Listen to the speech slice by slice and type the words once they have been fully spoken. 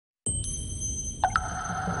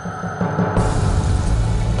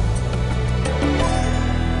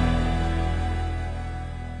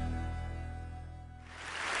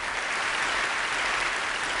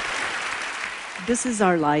This is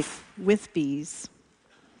our life with bees.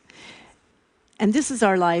 And this is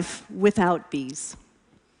our life without bees.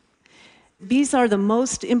 Bees are the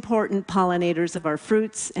most important pollinators of our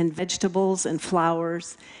fruits and vegetables and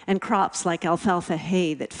flowers and crops like alfalfa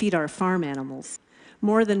hay that feed our farm animals.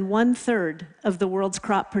 More than 1/3 of the world's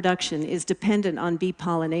crop production is dependent on bee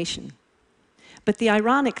pollination. But the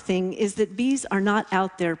ironic thing is that bees are not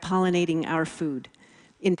out there pollinating our food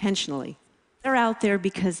intentionally. They're out there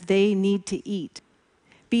because they need to eat.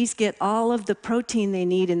 Bees get all of the protein they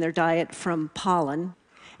need in their diet from pollen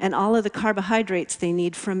and all of the carbohydrates they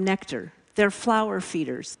need from nectar. They're flower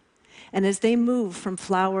feeders. And as they move from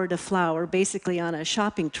flower to flower, basically on a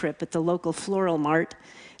shopping trip at the local floral mart,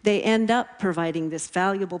 they end up providing this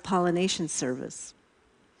valuable pollination service.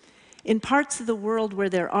 In parts of the world where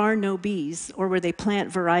there are no bees, or where they plant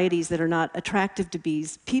varieties that are not attractive to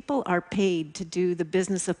bees, people are paid to do the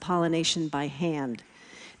business of pollination by hand.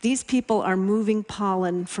 These people are moving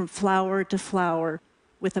pollen from flower to flower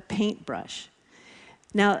with a paintbrush.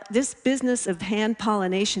 Now, this business of hand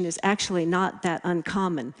pollination is actually not that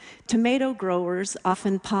uncommon. Tomato growers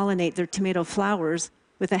often pollinate their tomato flowers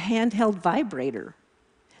with a handheld vibrator.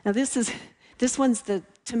 Now, this one's the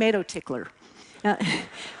tomato tickler. Now,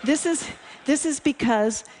 this is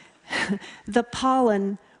because the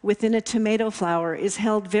pollen within a tomato flower is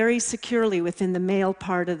held very securely within the male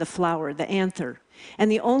part of the flower, the anther.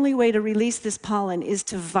 And the only way to release this pollen is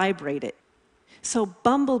to vibrate it. So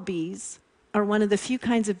bumblebees are one of the few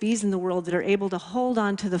kinds of bees in the world that are able to hold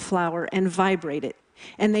on to the flower and vibrate it.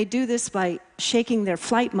 And they do this by shaking their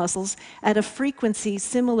flight muscles at a frequency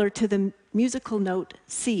similar to the musical note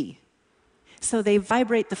C. So they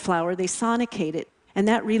vibrate the flower, they sonicate it, and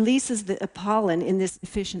that releases the pollen in this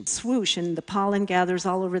efficient swoosh, and the pollen gathers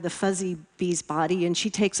all over the fuzzy bee's body, and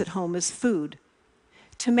she takes it home as food.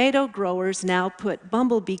 Tomato growers now put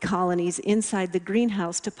bumblebee colonies inside the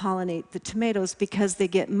greenhouse to pollinate the tomatoes because they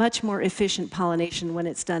get much more efficient pollination when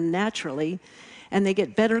it's done naturally, and they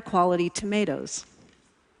get better quality tomatoes.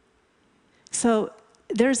 So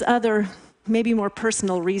there's other, maybe more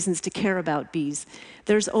personal reasons to care about bees.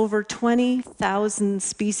 There's over 20,000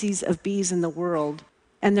 species of bees in the world,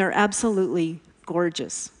 and they're absolutely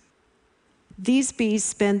gorgeous. These bees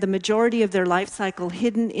spend the majority of their life cycle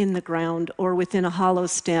hidden in the ground or within a hollow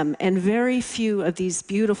stem, and very few of these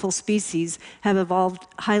beautiful species have evolved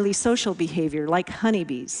highly social behavior, like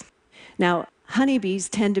honeybees. Now, honeybees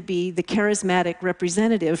tend to be the charismatic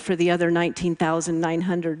representative for the other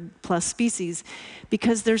 19,900 plus species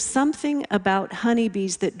because there's something about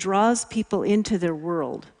honeybees that draws people into their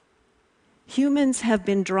world. Humans have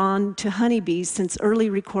been drawn to honeybees since early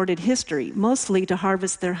recorded history, mostly to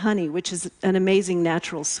harvest their honey, which is an amazing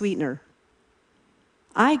natural sweetener.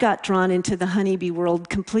 I got drawn into the honeybee world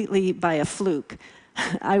completely by a fluke.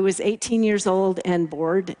 I was 18 years old and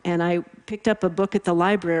bored, and I picked up a book at the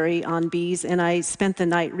library on bees, and I spent the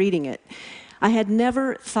night reading it. I had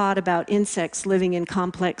never thought about insects living in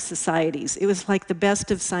complex societies. It was like the best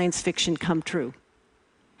of science fiction come true.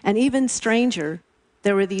 And even stranger,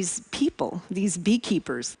 there were these people, these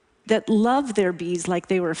beekeepers, that loved their bees like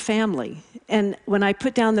they were family. And when I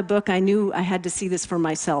put down the book, I knew I had to see this for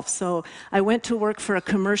myself. So I went to work for a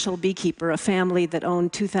commercial beekeeper, a family that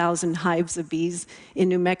owned 2,000 hives of bees in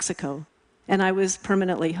New Mexico. And I was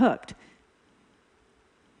permanently hooked.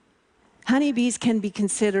 Honeybees can be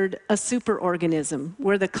considered a superorganism,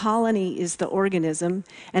 where the colony is the organism,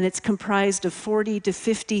 and it's comprised of 40 to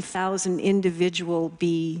 50,000 individual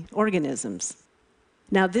bee organisms.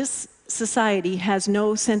 Now, this society has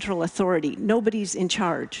no central authority. Nobody's in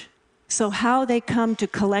charge. So how they come to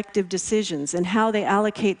collective decisions and how they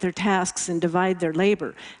allocate their tasks and divide their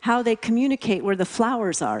labor, how they communicate where the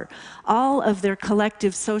flowers are, all of their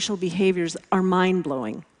collective social behaviors are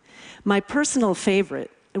mind-blowing. My personal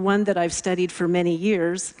favorite, the one that I've studied for many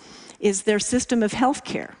years, is their system of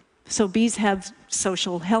healthcare. So bees have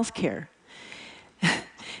social healthcare.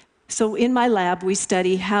 So in my lab, we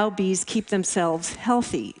study how bees keep themselves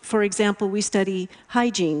healthy. For example, we study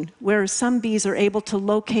hygiene, where some bees are able to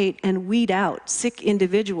locate and weed out sick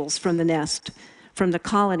individuals from the nest, from the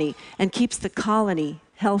colony, and keeps the colony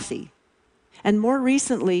healthy. And more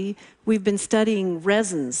recently, we've been studying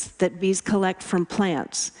resins that bees collect from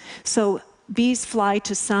plants. So bees fly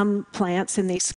to some plants and they